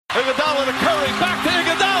Iguodala to Curry, back to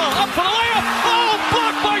Iguodala, up for the layup. Oh,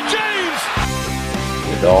 blocked by James.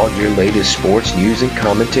 With all your latest sports news and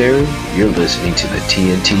commentary, you're listening to the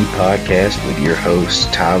TNT Podcast with your hosts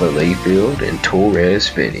Tyler Layfield and Torres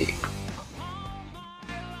Finney.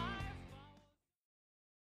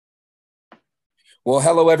 Well,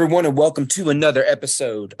 hello, everyone, and welcome to another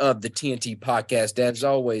episode of the TNT Podcast. As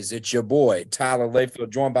always, it's your boy, Tyler Layfield,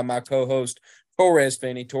 joined by my co-host, Torres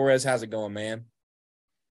Finney. Torres, how's it going, man?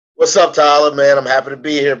 What's up, Tyler, man? I'm happy to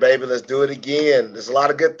be here, baby. Let's do it again. There's a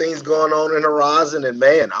lot of good things going on in the horizon, and,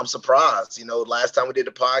 man, I'm surprised. You know, last time we did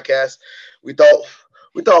the podcast, we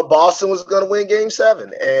thought Boston was going to win Game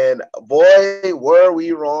 7, and, boy, were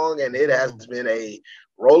we wrong, and it has been a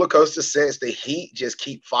roller coaster since. The Heat just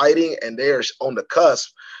keep fighting, and they're on the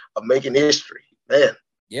cusp of making history, man.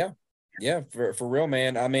 Yeah, for real,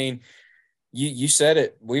 man. I mean, you said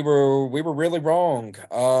it. We were really wrong.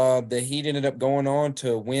 The Heat ended up going on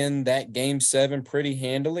to win that Game 7 pretty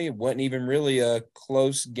handily. It wasn't even really a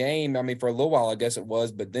close game. I mean, for a little while, I guess it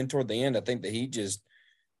was, but then toward the end, I think the Heat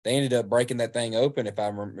they ended up breaking that thing open. If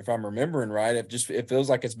I'm remembering right, it feels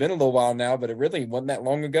like it's been a little while now, but it really wasn't that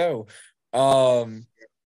long ago.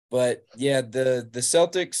 But yeah, the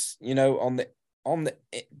Celtics, you know, on the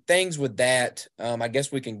things with that, I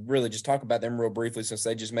guess we can really just talk about them real briefly since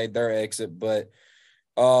they just made their exit. But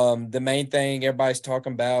the main thing everybody's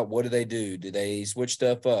talking about, what do? Do they switch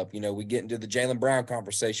stuff up? You know, we get into the Jaylen Brown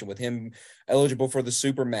conversation with him eligible for the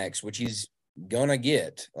Supermax, which he's gonna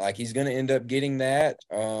get. Like, he's gonna end up getting that.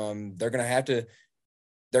 They're gonna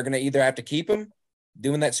either have to keep him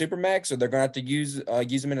doing that Supermax, or they're gonna have to use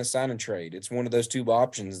him in a sign and trade. It's one of those two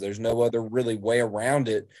options. There's no other really way around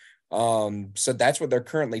it. So that's what they're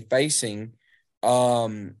currently facing.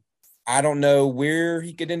 I don't know where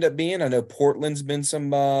he could end up being. I know Portland's been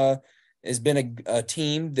has been a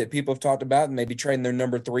team that people have talked about, maybe trading their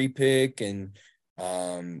number 3 pick and,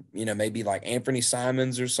 you know, maybe like Anthony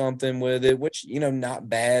Simons or something with it, which, you know, not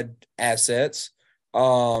bad assets.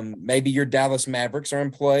 Maybe your Dallas Mavericks are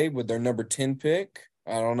in play with their number 10 pick.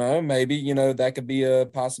 I don't know. Maybe, you know, that could be a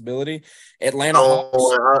possibility. Atlanta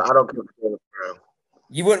Hawks. I don't care for Jaylen Brown.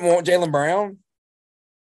 You wouldn't want Jaylen Brown?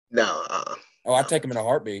 No. Oh, I'd take him in a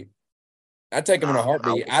heartbeat. I think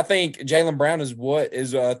Jaylen Brown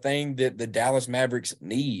is a thing that the Dallas Mavericks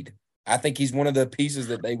need. I think he's one of the pieces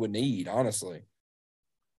that they would need, honestly.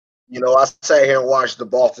 You know, I sat here and watched the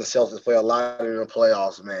Boston Celtics play a lot in the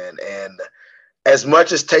playoffs, man. And as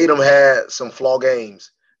much as Tatum had some flaw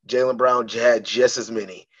games, Jaylen Brown had just as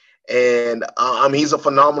many. And he's a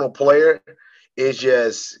phenomenal player. It's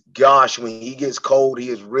just, gosh, when he gets cold, he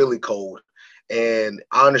is really cold. And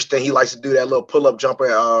I understand he likes to do that little pull-up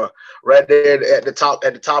jumper right there at the top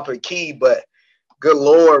of the key. But good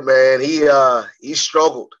Lord, man, he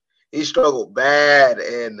struggled. He struggled bad.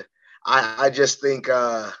 And I just think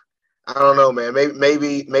I don't know, man.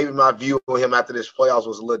 Maybe my view of him after this playoffs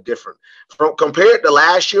was a little different compared to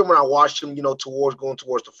last year when I watched him. You know, going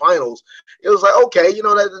towards the finals, it was like, okay, you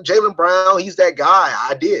know, that Jaylen Brown, he's that guy.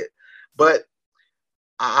 I did, but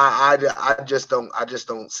I just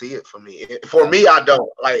don't see it for me. For me, I don't.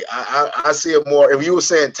 Like, I see it more. If you were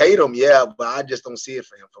saying Tatum, yeah, but I just don't see it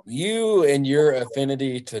for him. You and your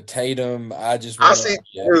affinity to Tatum, I see,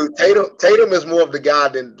 dude, Tatum is more of the guy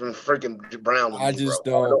than freaking Brown. I just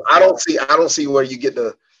don't. I don't see where you get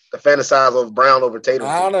the fantasize of Brown over Tatum.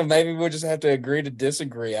 I don't know. Maybe we'll just have to agree to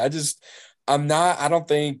disagree. I don't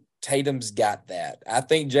think Tatum's got that. I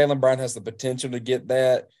think Jaylen Brown has the potential to get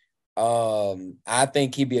that. I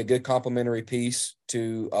think he'd be a good complementary piece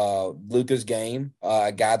to Luka's game,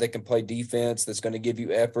 a guy that can play defense, that's going to give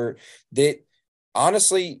you effort. That,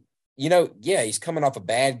 honestly, you know, yeah, he's coming off a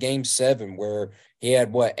bad Game 7 where he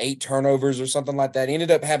had, 8 turnovers or something like that. He ended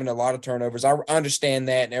up having a lot of turnovers. I understand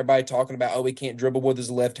that, and everybody talking about, he can't dribble with his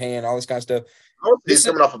left hand, all this kind of stuff. He's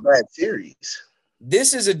coming off a bad series.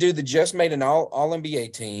 This is a dude that just made an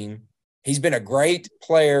all-NBA team. He's been a great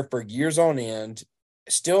player for years on end.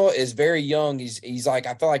 Still is very young. He's like,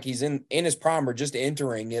 I feel like he's in his prime or just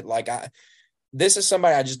entering it. Like, this is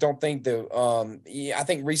somebody I just don't think I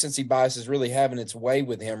think recency bias is really having its way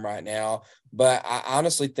with him right now. But I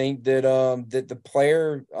honestly think that that the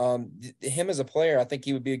player, him as a player, I think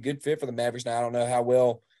he would be a good fit for the Mavericks. Now, I don't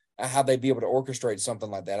know how they'd be able to orchestrate something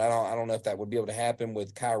like that. I don't know if that would be able to happen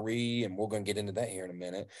with Kyrie, and we're going to get into that here in a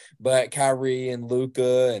minute. But Kyrie and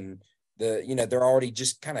Luka and they're already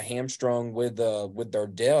just kind of hamstrung with their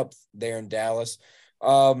depth there in Dallas.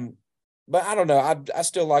 But I don't know. I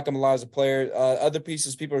still like him a lot as a player. Other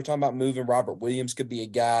pieces, people are talking about moving. Robert Williams could be a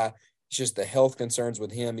guy. It's just the health concerns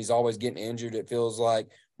with him. He's always getting injured, it feels like.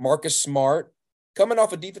 Marcus Smart coming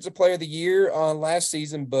off a defensive player of the year last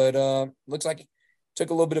season, but looks like he took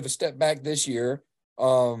a little bit of a step back this year.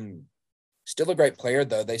 Still a great player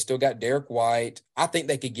though. They still got Derek White. I think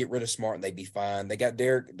they could get rid of Smart and they'd be fine. They got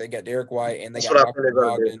Derek White, and they got Malcolm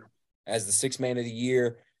Brogdon as the sixth man of the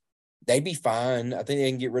year. They'd be fine. I think they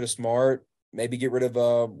can get rid of Smart, maybe get rid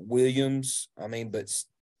of Williams. I mean, but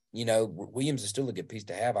Williams is still a good piece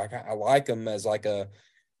to have. I like him as like a,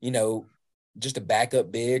 just a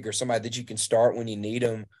backup big or somebody that you can start when you need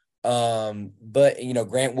him. But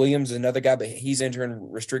Grant Williams is another guy, but he's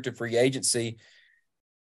entering restricted free agency.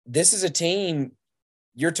 This is a team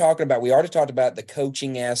you're talking about. We already talked about the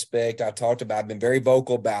coaching aspect. I've been very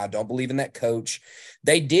vocal about, I don't believe in that coach.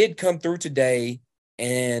 They did come through today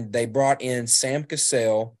and they brought in Sam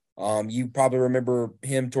Cassell. You probably remember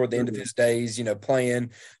him toward the end of his days, playing,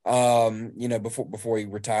 before he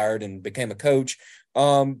retired and became a coach.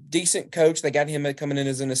 Decent coach. They got him coming in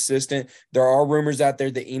as an assistant. There are rumors out there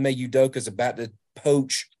that Ime Udoka is about to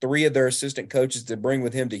poach 3 of their assistant coaches to bring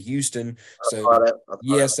with him to Houston.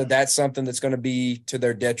 So that's something that's going to be to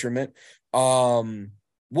their detriment.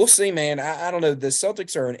 We'll see, man. I don't know. The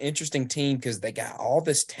Celtics are an interesting team because they got all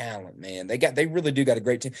this talent, man. They really do got a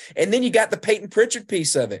great team. And then you got the Peyton Pritchard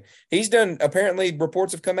piece of it. He's done, apparently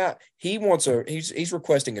reports have come out. He's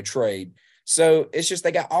requesting a trade. So it's just,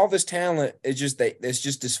 they got all this talent. It's just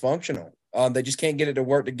dysfunctional. They just can't get it to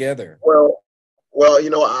work together. Well,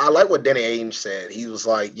 I like what Danny Ainge said. He was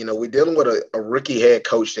like, we're dealing with a rookie head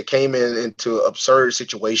coach that came into an absurd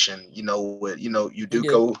situation, with,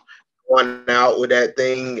 Udoka going out with that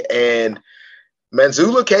thing. And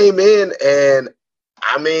Manzula came in and,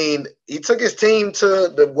 he took his team to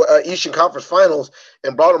the Eastern Conference Finals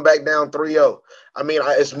and brought them back down 3-0.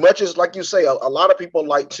 As much as, like you say, a lot of people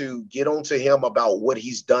like to get onto him about what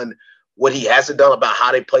he's done, what he hasn't done, about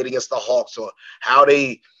how they played against the Hawks or how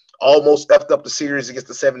they almost effed up the series against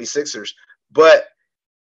the 76ers. But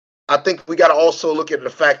I think we got to also look at the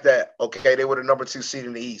fact that, okay, they were the number 2 seed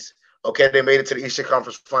in the East. Okay, they made it to the Eastern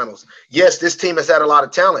Conference Finals. Yes, this team has had a lot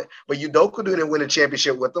of talent, but Udoka didn't win a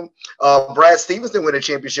championship with them. Brad Stevens didn't win a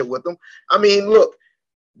championship with them. Look,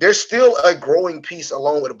 there's still a growing piece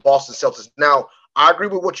along with the Boston Celtics. Now, I agree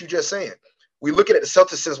with what you're just saying. We looking at the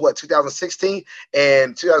Celtics since 2016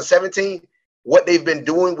 and 2017. What they've been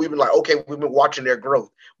doing, we've been like, okay, we've been watching their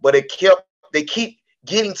growth, but they keep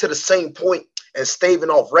getting to the same point and staving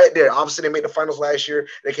off right there. Obviously, they made the finals last year.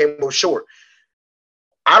 They came up short.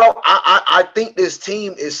 I think this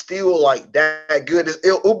team is still like that good.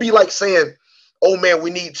 It'll be like saying, oh man,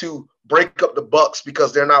 we need to break up the Bucks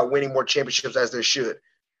because they're not winning more championships as they should.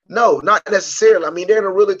 No, not necessarily. They're in a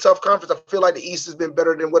really tough conference. I feel like the East has been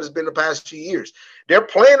better than what it's been the past few years. They're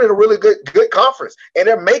playing in a really good conference, and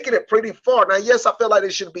they're making it pretty far. Now, yes, I feel like they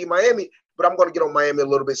should be Miami, but I'm going to get on Miami a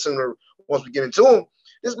little bit sooner once we get into them.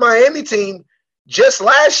 This Miami team, just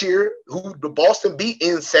last year, who the Boston beat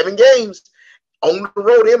in 7 games on the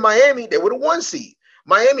road in Miami, they were the 1 seed.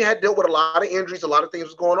 Miami had dealt with a lot of injuries, a lot of things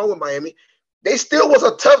was going on with Miami. They still was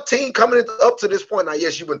a tough team coming up to this point. Now,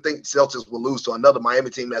 yes, you would think Celtics will lose to another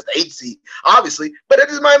Miami team as the 8th seed, obviously, but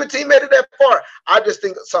this Miami team made it that far. I just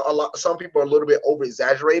think some people are a little bit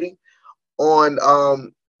over-exaggerating on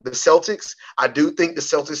the Celtics. I do think the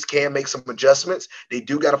Celtics can make some adjustments. They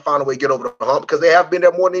do got to find a way to get over the hump because they have been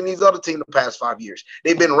there more than these other teams the past 5 years.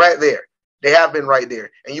 They've been right there. They have been right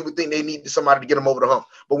there. And you would think they need somebody to get them over the hump.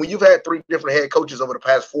 But when you've had 3 different head coaches over the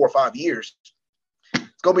past 4 or 5 years,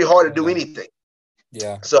 it's going to be hard to do anything.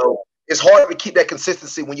 Yeah. So it's hard to keep that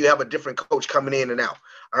consistency when you have a different coach coming in and out.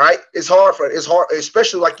 All right. It's hard,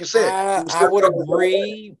 especially like you said. I would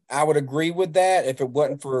agree. I would agree with that if it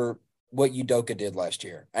wasn't for what Udoka did last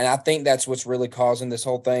year. And I think that's what's really causing this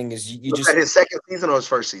whole thing is you just his second season or his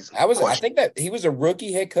first season. I think that he was a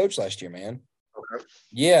rookie head coach last year, man. Okay.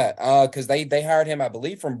 Yeah, because they hired him, I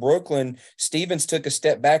believe, from Brooklyn. Stevens took a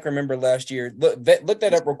step back, remember, last year. Look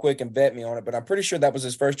that up real quick and vet me on it, but I'm pretty sure that was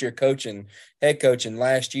his first year head coaching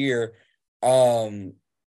last year. Because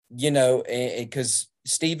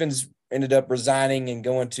Stevens ended up resigning and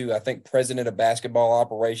going to, I think, president of basketball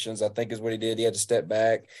operations, I think is what he did. He had to step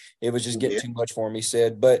back. It was just getting too much for him, he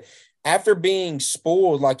said. But after being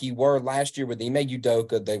spoiled like you were last year with Ime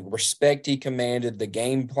Udoka, the respect he commanded, the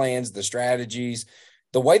game plans, the strategies,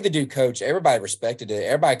 the way the dude coached, everybody respected it.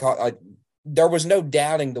 Everybody there was no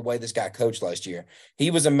doubting the way this guy coached last year. He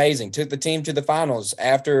was amazing. Took the team to the finals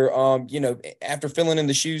after after filling in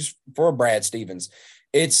the shoes for Brad Stevens.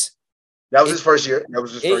 That was his first year.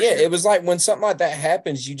 It was like when something like that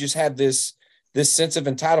happens, you just have this sense of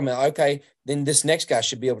entitlement. Okay, then this next guy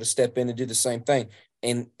should be able to step in and do the same thing.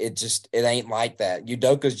 And it ain't like that.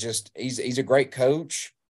 Udoka's he's a great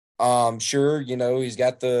coach. Sure, he's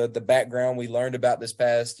got the background we learned about this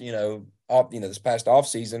past, this past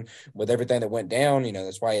offseason with everything that went down,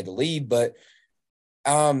 that's why he had to leave. But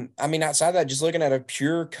outside of that, just looking at a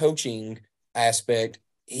pure coaching aspect,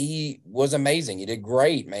 he was amazing. He did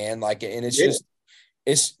great, man. And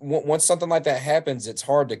it's once something like that happens, it's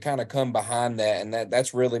hard to kind of come behind that. And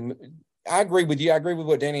that's really, I agree with you. I agree with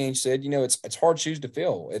what Danny Ainge said. It's hard shoes to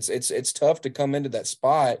fill. It's tough to come into that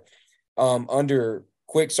spot under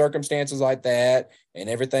quick circumstances like that and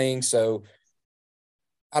everything. So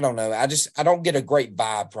I don't know. I don't get a great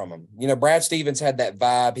vibe from him. Brad Stevens had that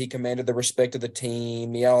vibe. He commanded the respect of the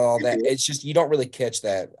team, all that. It's just, you don't really catch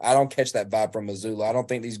that. I don't catch that vibe from Missoula. I don't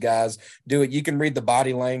think these guys do it. You can read the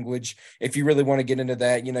body language. If you really want to get into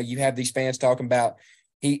that, you have these fans talking about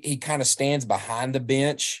he kind of stands behind the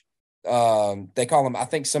bench. They call him, I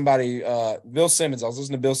think somebody, Bill Simmons. I was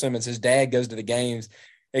listening to Bill Simmons. His dad goes to the games.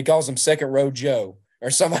 He calls him Second Row Joe. Or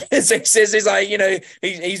somebody says he's like,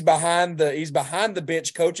 he's behind the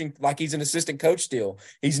bench coaching like he's an assistant coach still.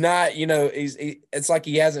 He's not, it's like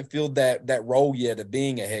he hasn't filled that role yet of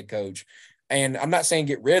being a head coach. And I'm not saying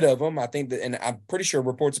get rid of him. I think that, and I'm pretty sure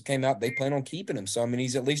reports that came out, they plan on keeping him. So,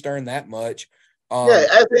 he's at least earned that much. They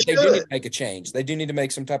do need to make a change. They do need to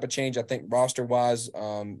make some type of change, I think, roster wise,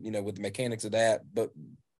 with the mechanics of that, but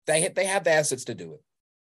they have the assets to do it.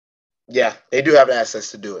 Yeah, they do have the assets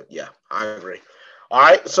to do it. Yeah, I agree. All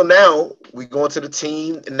right, so now we go into the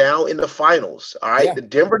team now in the finals. All right, The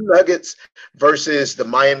Denver Nuggets versus the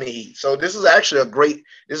Miami Heat. So this is actually great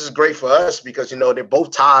for us because they're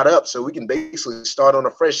both tied up, so we can basically start on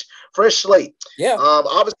a fresh slate. Yeah.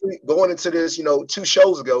 Obviously going into this, 2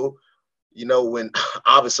 shows ago, when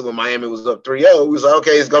Miami was up 3-0, it was like,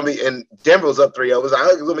 okay, it's gonna be, and Denver was up 3-0. It was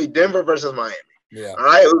like, it's gonna be Denver versus Miami. Yeah. All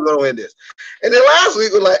right, who's going to win this? And then last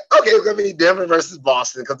week, we're like, okay, it's going to be Denver versus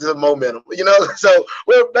Boston because there's momentum, So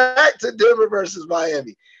we're back to Denver versus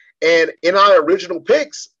Miami. And in our original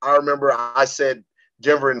picks, I remember I said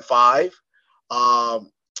Denver in 5.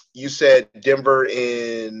 You said Denver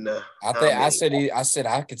in. I said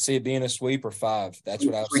I could see it being a sweep or 5. That's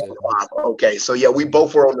what I said. 5. Okay, so yeah, we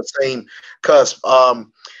both were on the same cusp.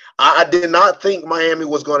 I did not think Miami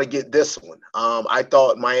was going to get this one. I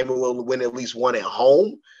thought Miami will win at least one at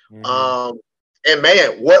home. Mm-hmm. And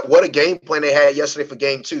man, what a game plan they had yesterday for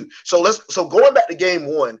game 2. So going back to game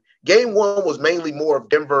 1. Game 1 was mainly more of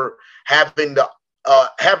Denver having the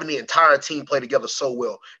entire team play together so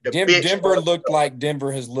well. Denver looked like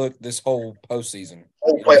Denver has looked this whole postseason.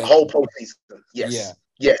 Whole postseason. Yes.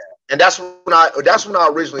 Yeah. And that's when I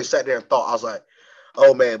originally sat there and thought, I was like,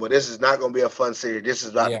 oh man, but this is not going to be a fun series. This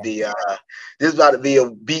is about to be a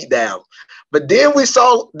beatdown. But then we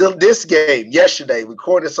saw this game yesterday. We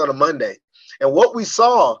recorded this on a Monday, and what we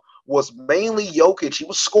saw was mainly Jokic. He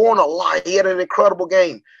was scoring a lot. He had an incredible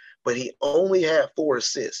game, but he only had 4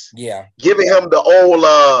 assists. Yeah, giving him the old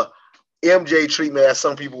MJ treatment, as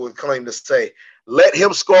some people would claim to say. Let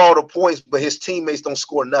him score all the points, but his teammates don't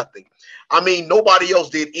score nothing. Nobody else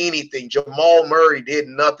did anything. Jamal Murray did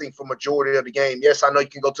nothing for majority of the game. Yes, I know you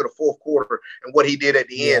can go to the 4th quarter and what he did at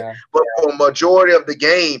the end, but for majority of the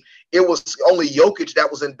game, it was only Jokic that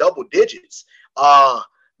was in double digits.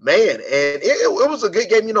 Man, and it was a good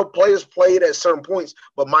game. Players played at certain points,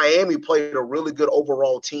 but Miami played a really good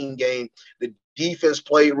overall team game. The defense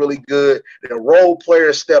played really good. The role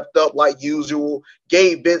players stepped up like usual.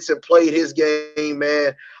 Gabe Vincent played his game,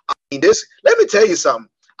 man. Let me tell you something.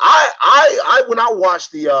 When I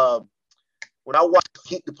watched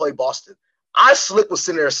Heat to play Boston, Slick was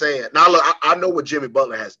sitting there saying, now look, I know what Jimmy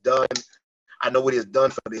Butler has done. I know what he has done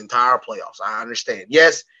for the entire playoffs. I understand.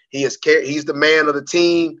 Yes, he's the man of the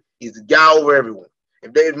team. He's the guy over everyone.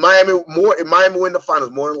 If Miami win the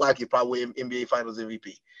finals, more than likely probably NBA Finals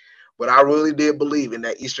MVP. But I really did believe in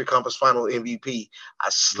that Eastern Conference Final MVP. I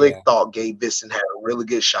thought Gabe Vincent had a really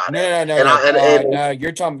good shot. No.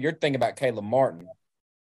 You're thinking about Caleb Martin.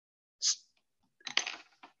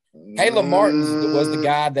 Caleb Martin was the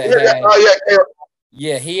guy that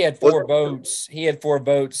he had 4 votes. He had 4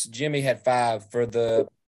 votes. Jimmy had 5 for the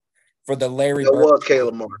Larry Bird. Was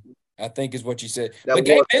Caleb Martin, I think is what you said. But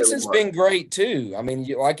Gabe Vincent's been great too.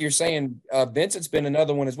 Like you're saying, Vincent's been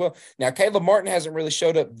another one as well. Now Caleb Martin hasn't really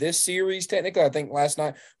showed up this series technically. I think last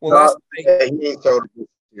night. He ain't showed up this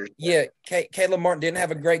series. Yeah, Caleb Martin didn't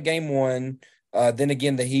have a great game 1. Then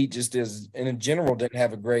again, the Heat just in general didn't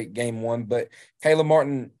have a great game 1. But Caleb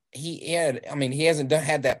Martin, he hasn't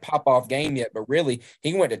had that pop-off game yet, but really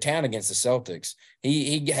he went to town against the Celtics.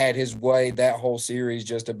 He had his way that whole series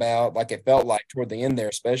just about, like it felt like toward the end there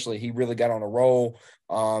especially. He really got on a roll,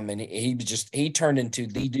 and he turned into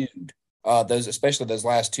the dude. especially those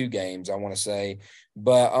last two games, I want to say.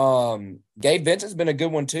 But Gabe Vincent's been a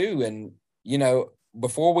good one too. And,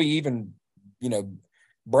 before we even,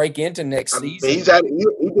 break into next season. He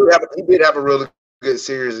did have a really good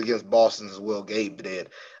series against Boston as well. Gabe did.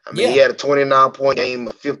 He had a 29-point game,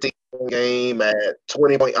 a 15-point game at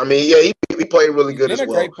 20 points. He played really good as well.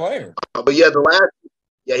 He's been a great player.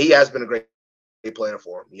 He has been a great player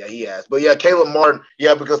for him. Yeah, he has. But yeah, Caleb Martin,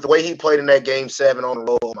 because the way he played in that game 7 on the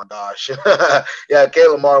road, oh my gosh.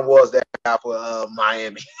 Caleb Martin was that guy for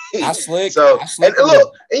Miami. I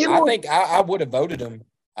think I would have voted him.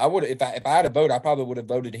 If I had a vote, I probably would have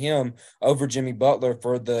voted him over Jimmy Butler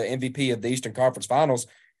for the MVP of the Eastern Conference Finals,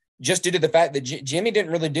 just due to the fact that Jimmy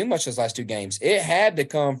didn't really do much those last two games. It had to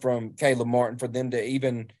come from Caleb Martin for them to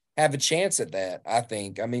even have a chance at that, I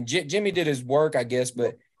think. Jimmy did his work, I guess,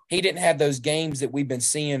 but he didn't have those games that we've been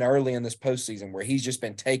seeing early in this postseason where he's just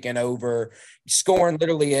been taking over, scoring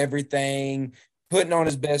literally everything, putting on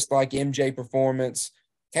his best MJ performance.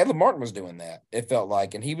 Caleb Martin was doing that, it felt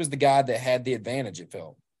like, and he was the guy that had the advantage, it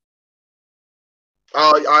felt.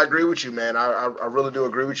 I agree with you, man. I really do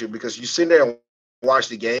agree with you because you sit there and watch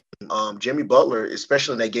the game. Jimmy Butler,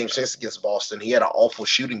 especially in that game 6 against Boston, he had an awful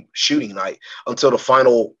shooting night until the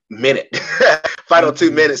final minute. Final 2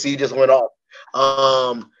 minutes, he just went off.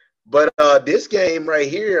 But this game right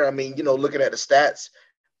here, looking at the stats,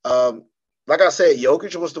 like I said,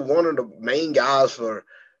 Jokic was one of the main guys for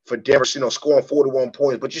Denver, scoring 41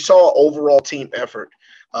 points. But you saw overall team effort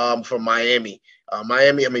from Miami.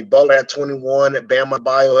 Butler had 21, Bam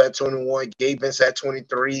Adebayo had 21, Gabe Vincent had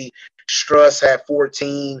 23, Struss had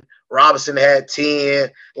 14, Robinson had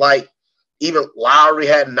 10, even Lowry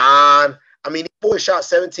had 9. These boys shot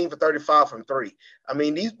 17 for 35 from 3.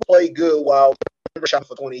 These played good while Denver shot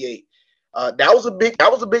for 28. That was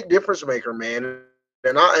a big difference maker, man.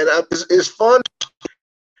 And it's fun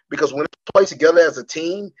because when they play together as a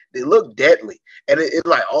team, they look deadly. And it's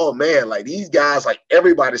like, oh man, these guys,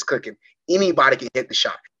 everybody's cooking. Anybody can hit the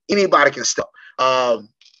shot. Anybody can step.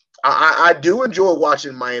 I do enjoy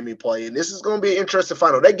watching Miami play, and this is going to be an interesting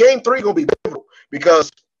final. That game 3 going to be pivotal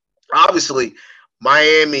because obviously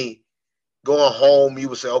Miami going home, you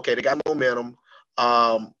would say, okay, they got momentum.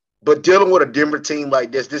 But dealing with a Denver team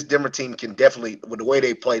like this Denver team can definitely, with the way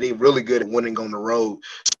they play, they're really good at winning on the road.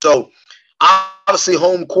 So obviously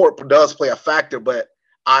home court does play a factor, but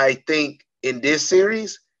I think in this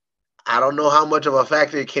series, I don't know how much of a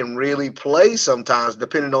factor it can really play sometimes,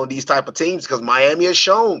 depending on these type of teams, because Miami has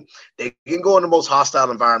shown they can go in the most hostile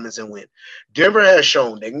environments and win. Denver has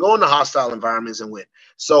shown they can go into hostile environments and win.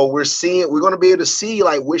 So we're going to be able to see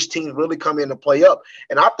which teams really come in to play up.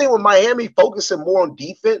 And I think with Miami focusing more on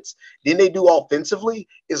defense than they do offensively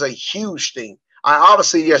is a huge thing.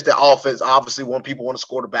 The offense, obviously when people want to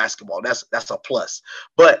score the basketball, that's a plus.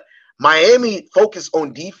 But Miami focus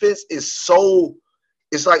on defense is so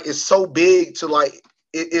big to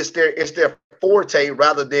it's their forte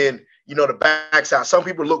rather than the backside. Some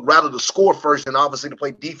people look rather to score first than obviously to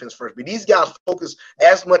play defense first. But these guys focus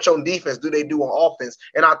as much on defense do they do on offense,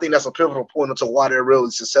 and I think that's a pivotal point into why they're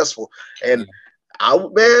really successful. And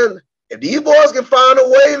if these boys can find a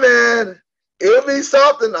way, man, it'll be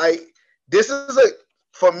something. This is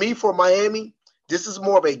for Miami. This is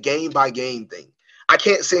more of a game by game thing. I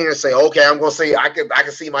can't sit here and say, okay, I'm going to say I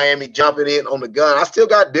can see Miami jumping in on the gun. I still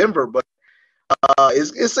got Denver, but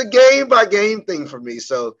it's a game by game thing for me.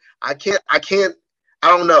 So I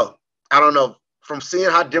don't know. From seeing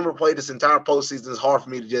how Denver played this entire postseason, it's hard for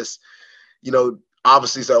me to just,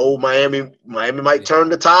 obviously say, oh, Miami might turn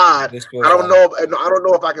the tide. I don't know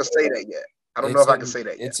if I can say that yet. I don't know if I can say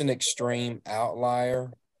that yet. It's an extreme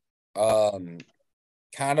outlier.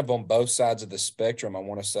 Kind of on both sides of the spectrum, I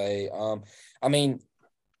want to say.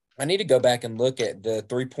 I need to go back and look at the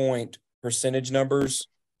 3-point percentage numbers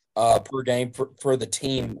per game for the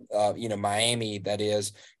team, Miami, that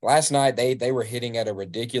is. Last night, they were hitting at a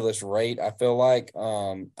ridiculous rate, I feel like.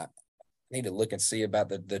 I need to look and see about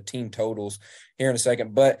the team totals here in a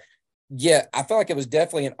second. But, yeah, I feel like it was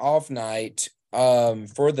definitely an off night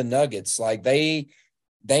for the Nuggets. They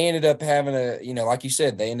ended up having like you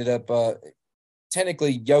said, they ended up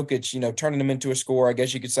technically Jokic, turning them into a scorer, I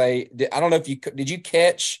guess you could say. I don't know if did you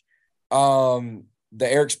catch the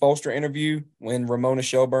Eric Spoelstra interview when Ramona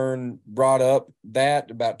Shelburne brought up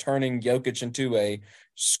that about turning Jokic into a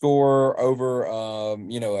scorer over,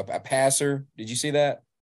 a passer? Did you see that?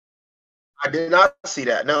 I did not see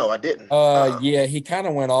that. No, I didn't. Yeah, he kind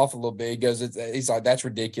of went off a little bit. He goes, he's like, that's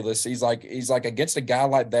ridiculous. He's like against a guy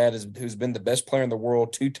like that who's been the best player in the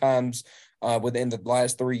world 2 times within the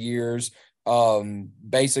last 3 years.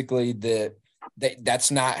 Basically the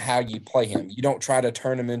that's not how you play him. You don't try to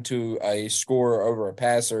turn him into a scorer over a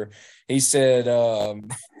passer. He said,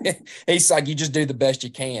 he's like, you just do the best you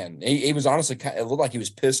can. He was honestly, it looked like he was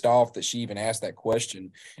pissed off that she even asked that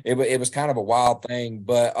question. It was kind of a wild thing,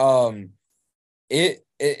 but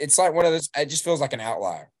it's like one of those, it just feels like an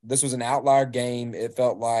outlier. This was an outlier game. It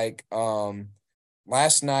felt like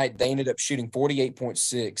last night they ended up shooting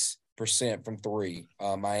 48.6% from three.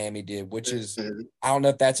 Miami did, which is, I don't know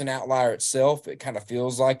if that's an outlier itself. It kind of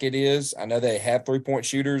feels like it is. I know they have 3-point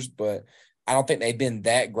shooters, but I don't think they've been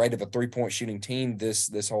that great of a 3-point shooting team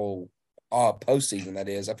this whole postseason. That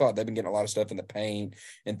is, I feel like they've been getting a lot of stuff in the paint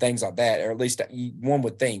and things like that, or at least one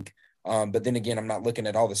would think. But then again, I'm not looking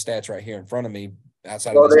at all the stats right here in front of me.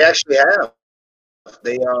 Outside of they actually have.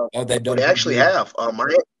 They actually have.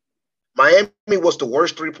 Miami was the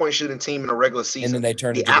worst 3-point shooting team in the regular season. And then they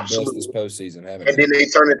turned it to the best this postseason, haven't they? And then they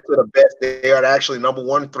turned it to the best. They are actually number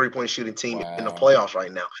one 3-point shooting team in the playoffs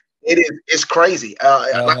right now. It's crazy.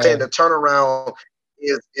 Like I said, the turnaround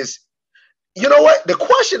is you know what? The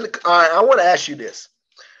question I want to ask you this.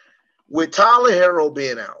 With Tyler Hero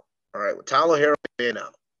being out, all right,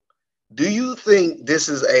 do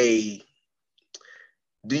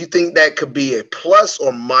you think that could be a plus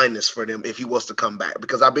or minus for them if he was to come back?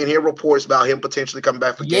 Because I've been hearing reports about him potentially coming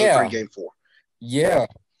back for game 3, game 4. Yeah.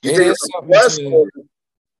 You think it's a plus?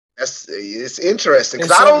 It's interesting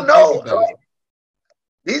because I don't know.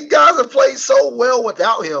 These guys have played so well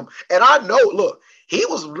without him. And I know, look,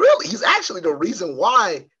 he's actually the reason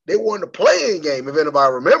why they won the play-in game, if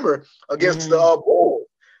anybody remember, against the Bulls.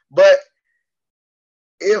 But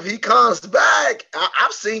if he comes back,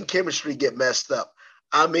 I've seen chemistry get messed up.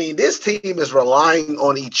 I mean, this team is relying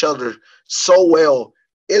on each other so well.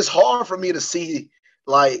 It's hard for me to see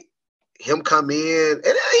like him come in,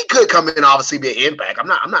 and he could come in, obviously be an impact. I'm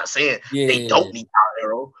not saying they don't need Tyler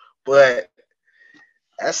Hero, but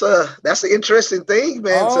that's an interesting thing,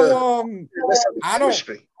 man.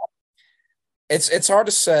 It's hard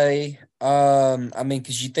to say. I mean,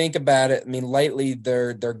 because you think about it. I mean, lately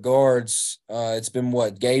their guards. It's been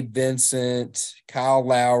what? Gabe Vincent, Kyle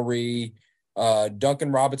Lowry.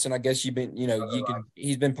 Duncan Robinson, I guess he's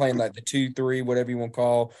been playing like the 2-3, whatever you want to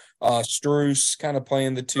call. Strus kind of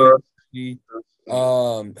playing the 2-3.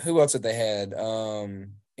 Who else have they had?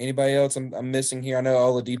 Anybody else I'm missing here? I know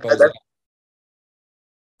Oladipo's out.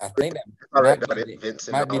 I think that might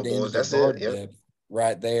be the end of the guard depth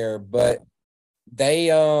right there. But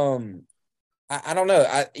they I don't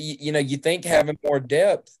know. You think having more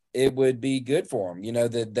depth, it would be good for them,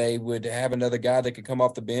 that they would have another guy that could come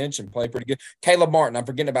off the bench and play pretty good. Caleb Martin, I'm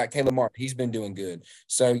forgetting about Caleb Martin. He's been doing good.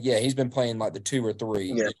 So, yeah, he's been playing like the 2 or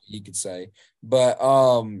 3, you could say. But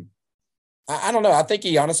I don't know. I think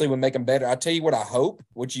he honestly would make them better. I tell you what I hope,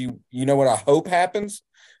 what what I hope happens?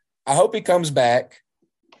 I hope he comes back,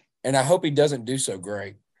 and I hope he doesn't do so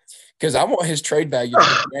great because I want his trade value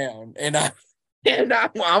to go down. And I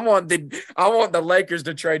want the Lakers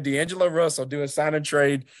to trade D'Angelo Russell, do a sign and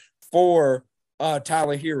trade for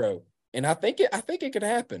Tyler Hero, and I think it could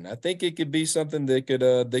happen. I think it could be something that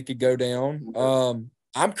could go down.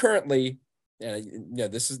 I'm currently,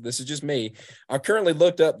 this is just me. I currently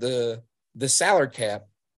looked up the salary cap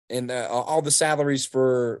and all the salaries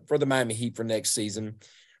for the Miami Heat for next season.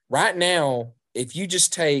 Right now, if you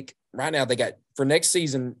just take they got for next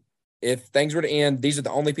season. If things were to end, these are the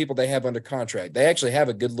only people they have under contract. They actually have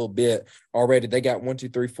a good little bit already. They got 1, 2,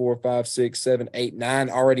 3, 4, 5, 6, 7, 8, 9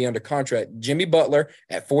 already under contract. Jimmy Butler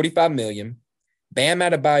at $45 million, Bam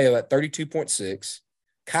Adebayo at 32.6,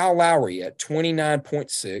 Kyle Lowry at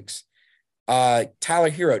 29.6, Tyler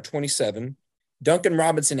Hero at 27, Duncan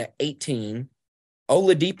Robinson at 18.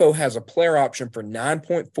 Oladipo has a player option for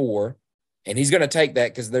 9.4. And he's going to take that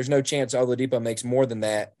because there's no chance Oladipo makes more than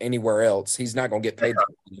that anywhere else. He's not going to get paid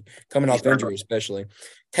coming off injury, especially.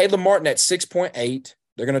 Caleb Martin at 6.8.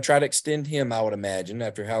 They're going to try to extend him, I would imagine,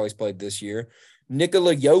 after how he's played this year.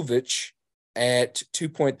 Nikola Jovic at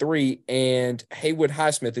 2.3, and Haywood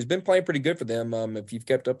Highsmith, who's been playing pretty good for them, if you've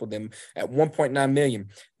kept up with them, at $1.9 million.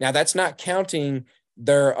 Now, that's not counting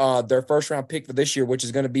their first-round pick for this year, which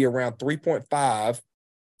is going to be around 3.5.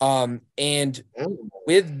 And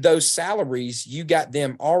with those salaries, you got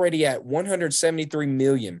them already at $173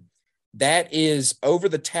 million. That is over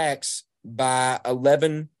the tax by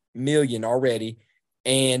 $11 million already.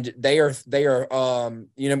 And they are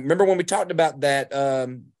remember when we talked about that,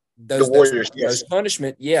 those Warriors, those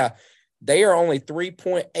punishment. Yeah. They are only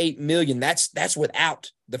 $3.8 million. That's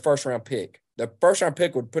without the first round pick. The first round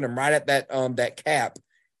pick would put them right at that cap.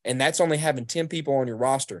 And that's only having 10 people on your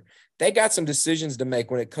roster. They got some decisions to make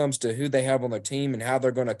when it comes to who they have on their team and how they're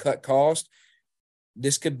going to cut cost.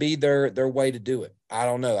 this could be their way to do it. I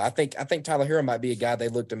don't know. I think Tyler Hero might be a guy they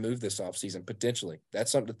look to move this offseason, potentially.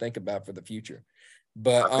 That's something to think about for the future.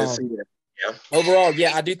 But I can see that. Yeah. Overall,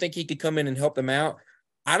 yeah, I do think he could come in and help them out.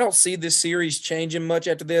 I don't see this series changing much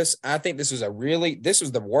after this. I think this was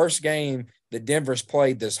the worst game that Denver's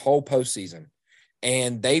played this whole postseason.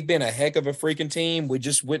 And they've been a heck of a freaking team. We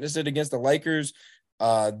just witnessed it against the Lakers.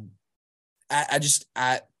 I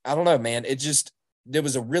don't know, man. There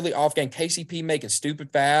was a really off game. KCP making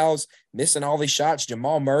stupid fouls, missing all these shots.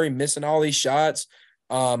 Jamal Murray missing all these shots.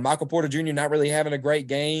 Michael Porter Jr. not really having a great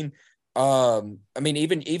game. Even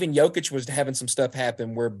Jokic was having some stuff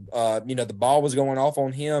happen where, the ball was going off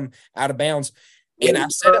on him out of bounds. And I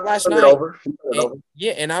said it last night.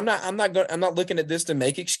 And I'm not looking at this to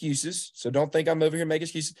make excuses. So don't think I'm over here making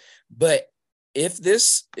excuses. But if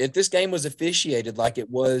this game was officiated like it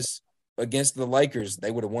was against the Lakers,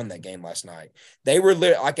 they would have won that game last night. They were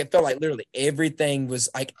it felt like literally everything was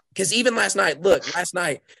like, because even last night,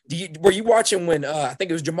 were you watching when I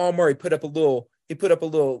think it was Jamal Murray put up a little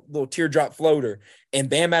teardrop floater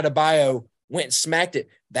and Bam Adebayo went and smacked it?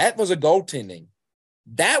 That was a goaltending.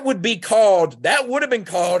 That would have been called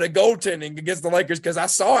a goaltending against the Lakers because I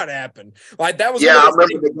saw it happen. Like that was. Yeah, I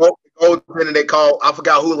remember the goaltending they called. I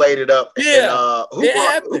forgot who laid it up. Yeah,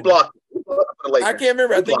 and, who blocked it? I can't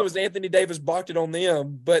remember. I think it was Anthony Davis blocked it on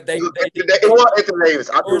them, but it was Anthony Davis.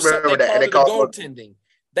 I remember that. And they called goaltending.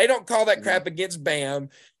 They don't call that crap against Bam.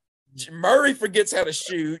 Murray forgets how to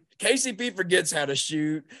shoot. KCP forgets how to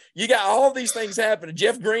shoot. You got all these things happening.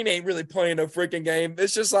 Jeff Green ain't really playing no freaking game.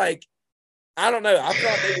 It's just like, I don't know. I feel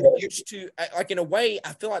like they were used to, like in a way,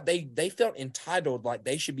 I feel like they felt entitled, like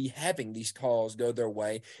they should be having these calls go their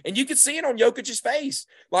way. And you could see it on Jokic's face.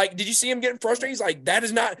 Like, did you see him getting frustrated? He's like, that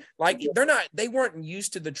is not, like, they weren't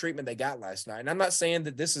used to the treatment they got last night. And I'm not saying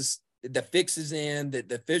that this is, the fix is in, that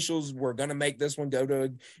the officials were going to make this one go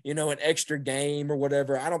to, an extra game or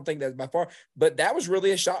whatever. I don't think that's by far, but that was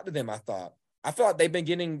really a shock to them, I thought. I feel like they've been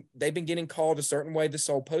getting called a certain way this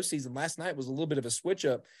whole postseason. Last night was a little bit of a switch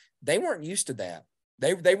up. They weren't used to that.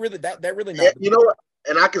 They really not. You know what?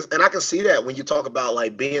 And I can see that when you talk about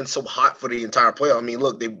like being so hot for the entire playoff. I mean,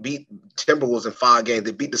 look, they beat Timberwolves in 5 games.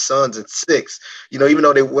 They beat the Suns in 6. Even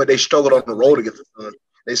though they struggled on the road against the Suns,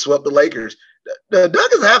 they swept the Lakers. The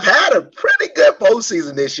Nuggets have had a pretty good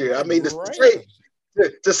postseason this year. I mean,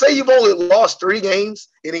 to say you've only lost 3 games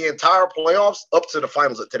in the entire playoffs up to the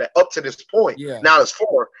finals up to this point. Yeah. Now there's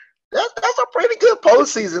 4. That's a pretty good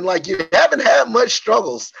postseason. Like, you haven't had much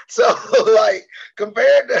struggles. So like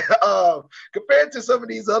compared to some of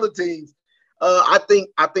these other teams, I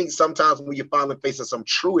think sometimes when you're finally facing some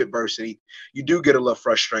true adversity, you do get a little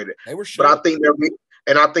frustrated. They were sure. But I think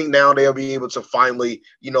now they'll be able to finally,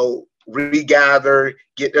 regather,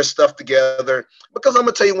 get their stuff together. Because I'm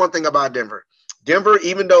gonna tell you one thing about Denver. Denver,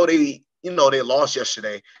 even though they lost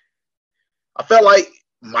yesterday, I felt like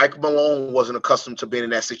Mike Malone wasn't accustomed to being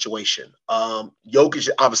in that situation. Jokic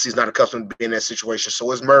obviously is not accustomed to being in that situation.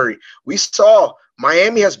 So is Murray. We saw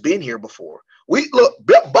Miami has been here before.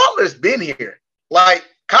 Butler's been here. Like,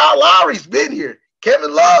 Kyle Lowry's been here.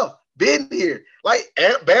 Kevin Love been here. Like,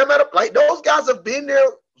 Bam, like, those guys have been there.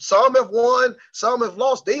 Some have won, some have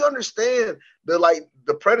lost. They understand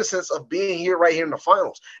the predecessors of being here right here in the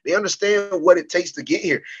finals. They understand what it takes to get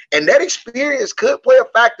here. And that experience could play a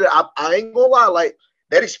factor. I ain't gonna lie, like,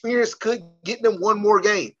 that experience could get them one more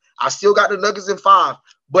game. I still got the Nuggets in 5,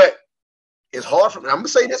 but it's hard for me. I'm gonna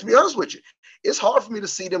say this, to be honest with you. It's hard for me to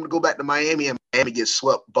see them to go back to Miami and Miami get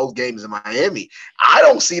swept both games in Miami. I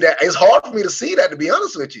don't see that. It's hard for me to see that, to be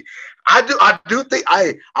honest with you. I do think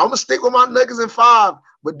I'm gonna stick with my Nuggets in 5,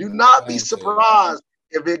 but do not be surprised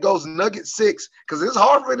if it goes Nuggets 6, because it's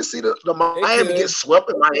hard for me to see the Miami get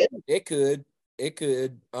swept in Miami. It could.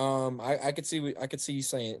 I could see you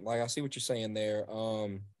saying, like, I see what you're saying there.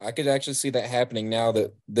 I could actually see that happening now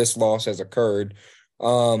that this loss has occurred.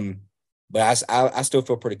 But I still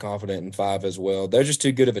feel pretty confident in 5 as well. They're just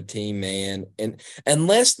too good of a team, man. And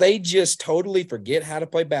unless they just totally forget how to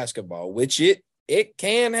play basketball, which it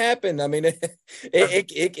can happen. I mean,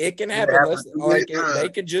 it can happen. They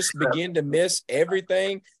can just begin to miss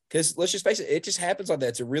everything. Because let's just face it, it just happens like that.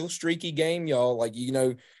 It's a real streaky game, y'all. Like,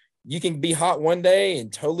 you can be hot one day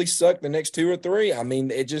and totally suck the next 2 or 3. I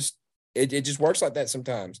mean, it just works like that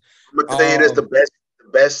sometimes. I'm gonna tell you this: the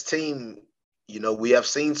best team, we have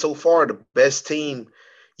seen so far. The best team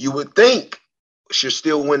you would think should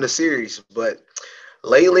still win the series, but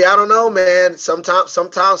lately, I don't know, man. Sometimes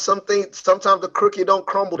the cookie don't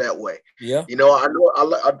crumble that way. Yeah. I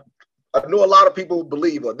know. I know a lot of people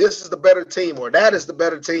believe, or this is the better team, or that is the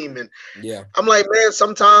better team. And Yeah. I'm like, man,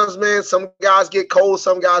 sometimes, man, some guys get cold,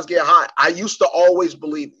 some guys get hot. I used to always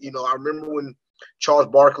believe, I remember when Charles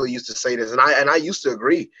Barkley used to say this, and I used to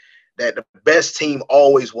agree that the best team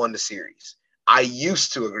always won the series. I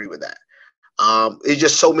used to agree with that. It's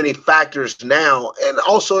just so many factors now, and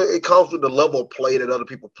also it comes with the level of play that other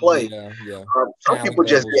people play. Yeah, yeah. Some people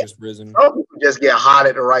just risen. some people just get hot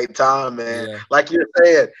at the right time, man. Yeah. Like you're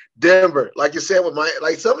saying, Denver, like you said with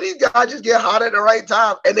like some of these guys just get hot at the right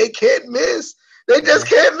time, and they can't miss. They just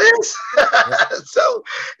can't miss. So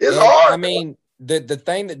it's hard. I mean, the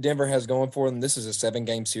thing that Denver has going for them, this is a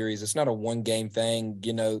 7-game series. It's not a 1-game thing.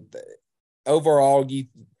 Overall,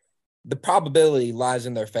 the probability lies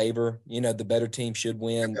in their favor. The better team should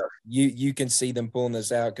win. Yeah. You can see them pulling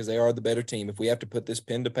this out because they are the better team. If we have to put this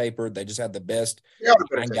pen to paper, they just have the best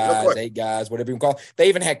 9 guys, 8 guys, whatever you call it. They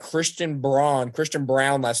even had Christian Brown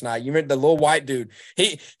last night. You remember the little white dude?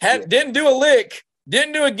 He didn't do a lick.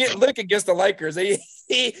 Didn't do a lick against the Lakers.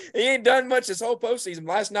 He ain't done much this whole postseason.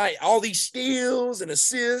 Last night, all these steals and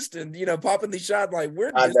assists and popping these shots like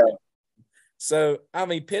we're. So, I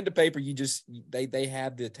mean, pen to paper, they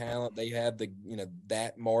have the talent. They have the,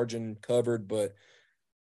 that margin covered, but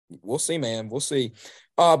we'll see, man. We'll see.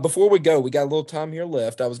 Before we go, we got a little time here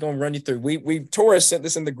left. I was going to run you through. Torres sent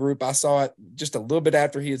this in the group. I saw it just a little bit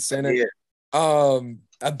after he had sent it.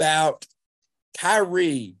 About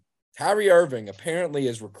Kyrie Irving apparently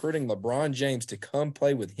is recruiting LeBron James to come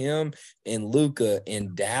play with him and Luka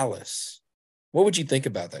in Dallas. What would you think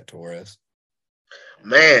about that, Torres?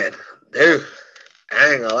 Man, dude,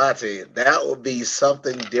 I ain't gonna lie to you. That would be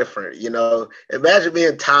something different, Imagine me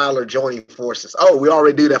and Tyler joining forces. Oh, we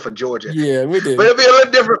already do that for Georgia. Yeah, we do. But it'd be a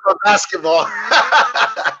little different for basketball.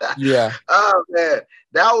 Yeah. Oh, man.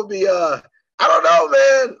 That would be, I don't know,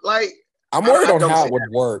 man. Like, I'm worried on how it would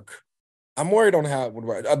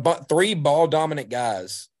work. About 3 ball-dominant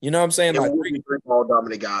guys. You know what I'm saying? Like 3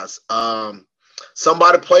 ball-dominant guys.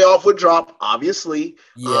 Somebody playoff would drop, obviously.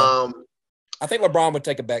 Yeah. I think LeBron would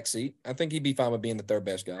take a back seat. I think he'd be fine with being the 3rd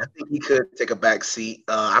best guy. I think he could take a back seat.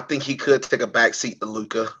 I think he could take a back seat to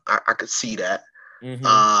Luka. I could see that.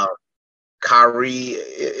 Mm-hmm. Kyrie,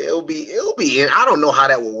 it'll be in. I don't know how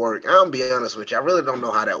that will work. I'm gonna be honest with you. I really don't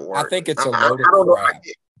know how that will work. I think it's a load of crap.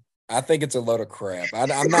 I think it's a load of crap.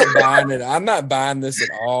 I'm not buying it. I'm not buying this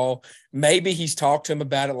at all. Maybe he's talked to him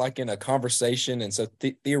about it like in a conversation, and so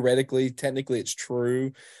theoretically, technically, it's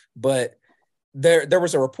true. But there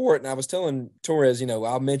was a report, and I was telling Torres,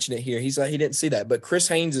 I'll mention it here. He's like, he didn't see that, but Chris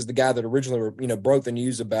Haynes is the guy that originally, broke the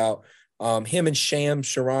news about him and Shams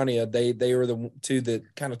Charania. They were the 2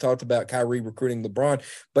 that kind of talked about Kyrie recruiting LeBron.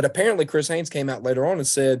 But apparently, Chris Haynes came out later on and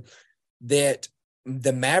said that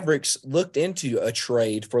the Mavericks looked into a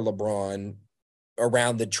trade for LeBron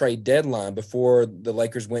around the trade deadline before the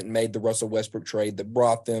Lakers went and made the Russell Westbrook trade that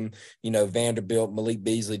brought them, Vanderbilt, Malik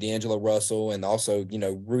Beasley, D'Angelo Russell, and also,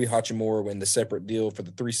 Rui Hachimura in the separate deal for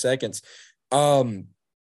the 3 seconds.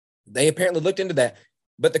 They apparently looked into that.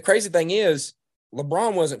 But the crazy thing is,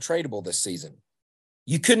 LeBron wasn't tradable this season.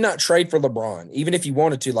 You could not trade for LeBron, even if you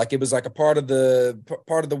wanted to. Like it was like a part of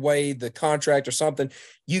the way the contract or something.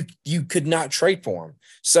 You could not trade for him.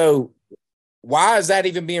 So why is that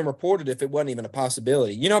even being reported if it wasn't even a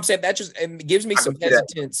possibility? You know what I'm saying? That just it gives me some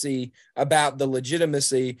hesitancy about the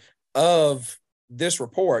legitimacy of this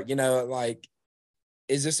report. Like,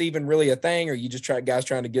 is this even really a thing, or you just guys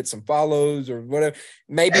trying to get some follows or whatever?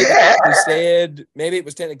 Maybe it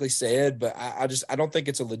was technically said, but I don't think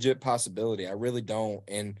it's a legit possibility. I really don't.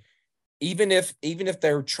 And even if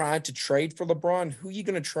they're trying to trade for LeBron, who are you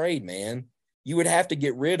going to trade, man? You would have to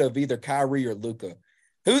get rid of either Kyrie or Luka.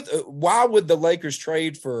 Why would the Lakers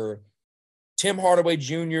trade for Tim Hardaway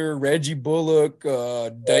Jr., Reggie Bullock,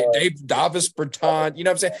 Dave Davis Bertans? You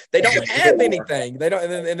know what I'm saying? They don't have anything. They don't,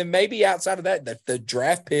 and then maybe outside of that, the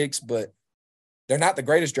draft picks, but they're not the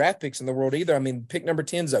greatest draft picks in the world either. I mean, pick number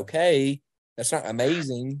 10 is okay. That's not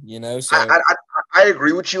amazing, So I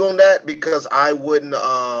agree with you on that because I wouldn't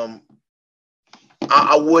I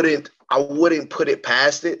wouldn't put it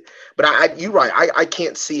past it. But you're right. I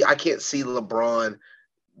can't see LeBron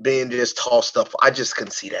being just tossed up. I just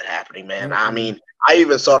couldn't see that happening, man. Mm-hmm. I mean, I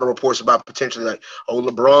even saw the reports about potentially like,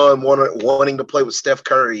 LeBron wanting to play with Steph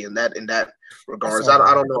Curry in that regards. I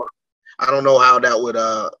don't know. I don't know how that would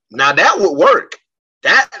now that would work.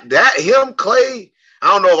 That him, Clay, I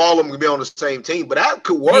don't know if all of them could be on the same team, but that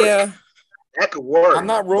could work. Yeah. That could work. I'm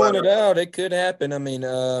not ruling it out. It could happen. I mean,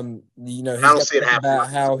 he's got to think about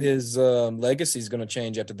how his legacy is going to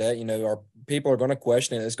change after that. Our people are going to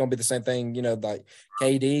question it. It's going to be the same thing, like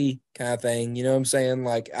KD kind of thing. You know what I'm saying?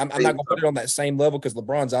 Like, I'm not going to put it on that same level because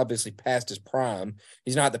LeBron's obviously past his prime.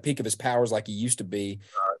 He's not at the peak of his powers like he used to be.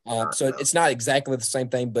 So it's not exactly the same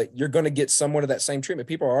thing, but you're going to get somewhat of that same treatment.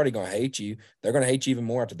 People are already going to hate you. They're going to hate you even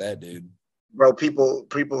more after that, dude. Bro, people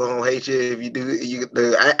don't hate you if you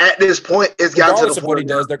do. At this point, it's got to the point. Regardless of what he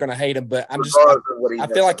does, they're going to hate him. But I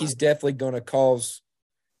feel like he's definitely going to cause.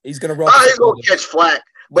 He's going to roll. He's going to catch flack.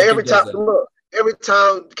 But every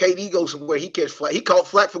time KD goes somewhere, he catch flack. He caught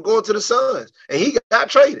flack for going to the Suns, and he got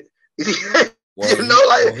traded.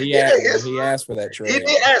 Well, he asked for that trade. He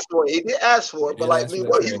did ask for it. But he's going to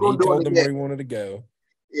do it. He told them where he wanted to go.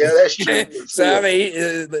 Yeah, that's true. So, I mean,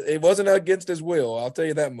 it wasn't against his will. I'll tell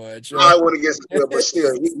you that much. I went against his will, but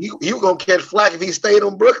still, he was going to catch flack if he stayed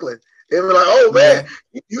on Brooklyn. They were like, oh, man,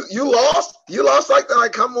 you lost? You lost like that?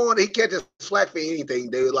 Like, come on. He catches flack for anything,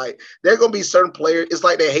 dude. Like, there are going to be certain players. It's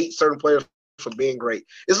like they hate certain players for being great.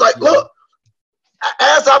 It's like, look,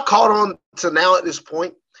 as I've caught on to now at this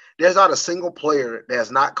point, there's not a single player that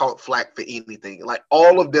has not caught flack for anything. Like,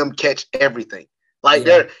 all of them catch everything. Like,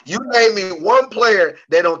 you name me one player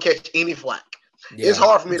that don't catch any flack. Yeah. It's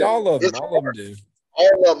hard for me to. All of them do.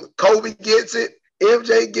 All of them. Kobe gets it.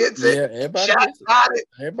 MJ gets it. Yeah, everybody Shaq gets it. got it.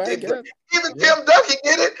 Everybody gets it. Even Tim Duncan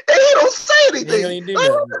get it, and he don't say anything. He don't even do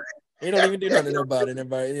nothing. He don't even do nothing to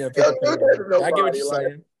nobody. I get what you're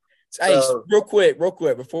saying. Hey, real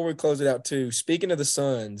quick, before we close it out too, speaking of the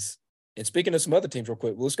Suns and speaking of some other teams real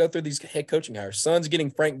quick, let's go through these head coaching hires. Suns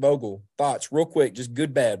getting Frank Vogel. Thoughts real quick, just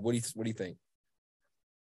good, bad. What do you think?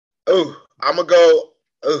 I'm gonna go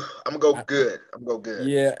good. I'm gonna go good.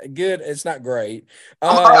 Yeah, good. It's not great.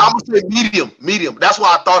 I'm gonna say medium. That's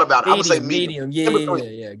what I thought about it. I'm gonna say medium.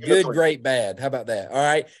 Yeah. Good, great, bad. How about that? All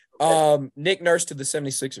right. Nick Nurse to the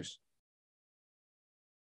 76ers.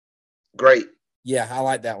 Great. Yeah, I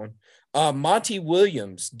like that one. Monty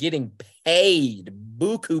Williams getting paid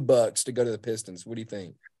buku bucks to go to the Pistons. What do you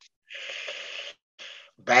think?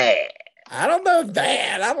 Bad. I don't know if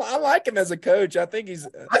bad. I like him as a coach. I think he's.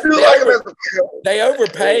 I do like him as a coach. They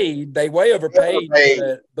overpaid. They way overpaid.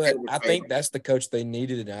 But I think that's the coach they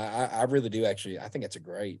needed. And I really do actually. I think it's a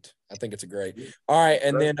great. All right,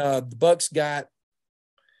 and then the Bucks got.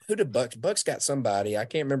 Who did Bucks? Bucks got somebody. I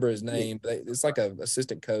can't remember his name. It's like an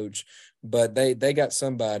assistant coach, but they got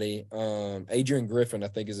somebody. Adrian Griffin, I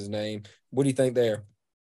think is his name. What do you think there?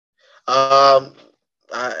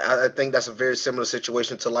 I think that's a very similar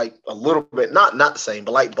situation to like a little bit, not the same,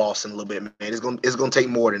 but like Boston a little bit, man. It's gonna take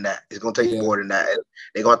more than that. It's gonna take more than that.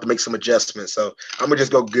 They're gonna have to make some adjustments. So I'm gonna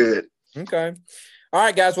just go good. Okay. All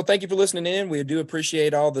right, guys. Well, thank you for listening in. We do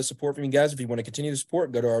appreciate all the support from you guys. If you want to continue the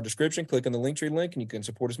support, go to our description, click on the Linktree link, and you can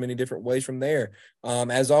support us many different ways from there.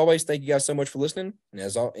 As always, thank you guys so much for listening. And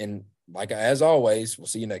as always, we'll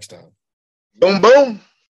see you next time. Boom, boom.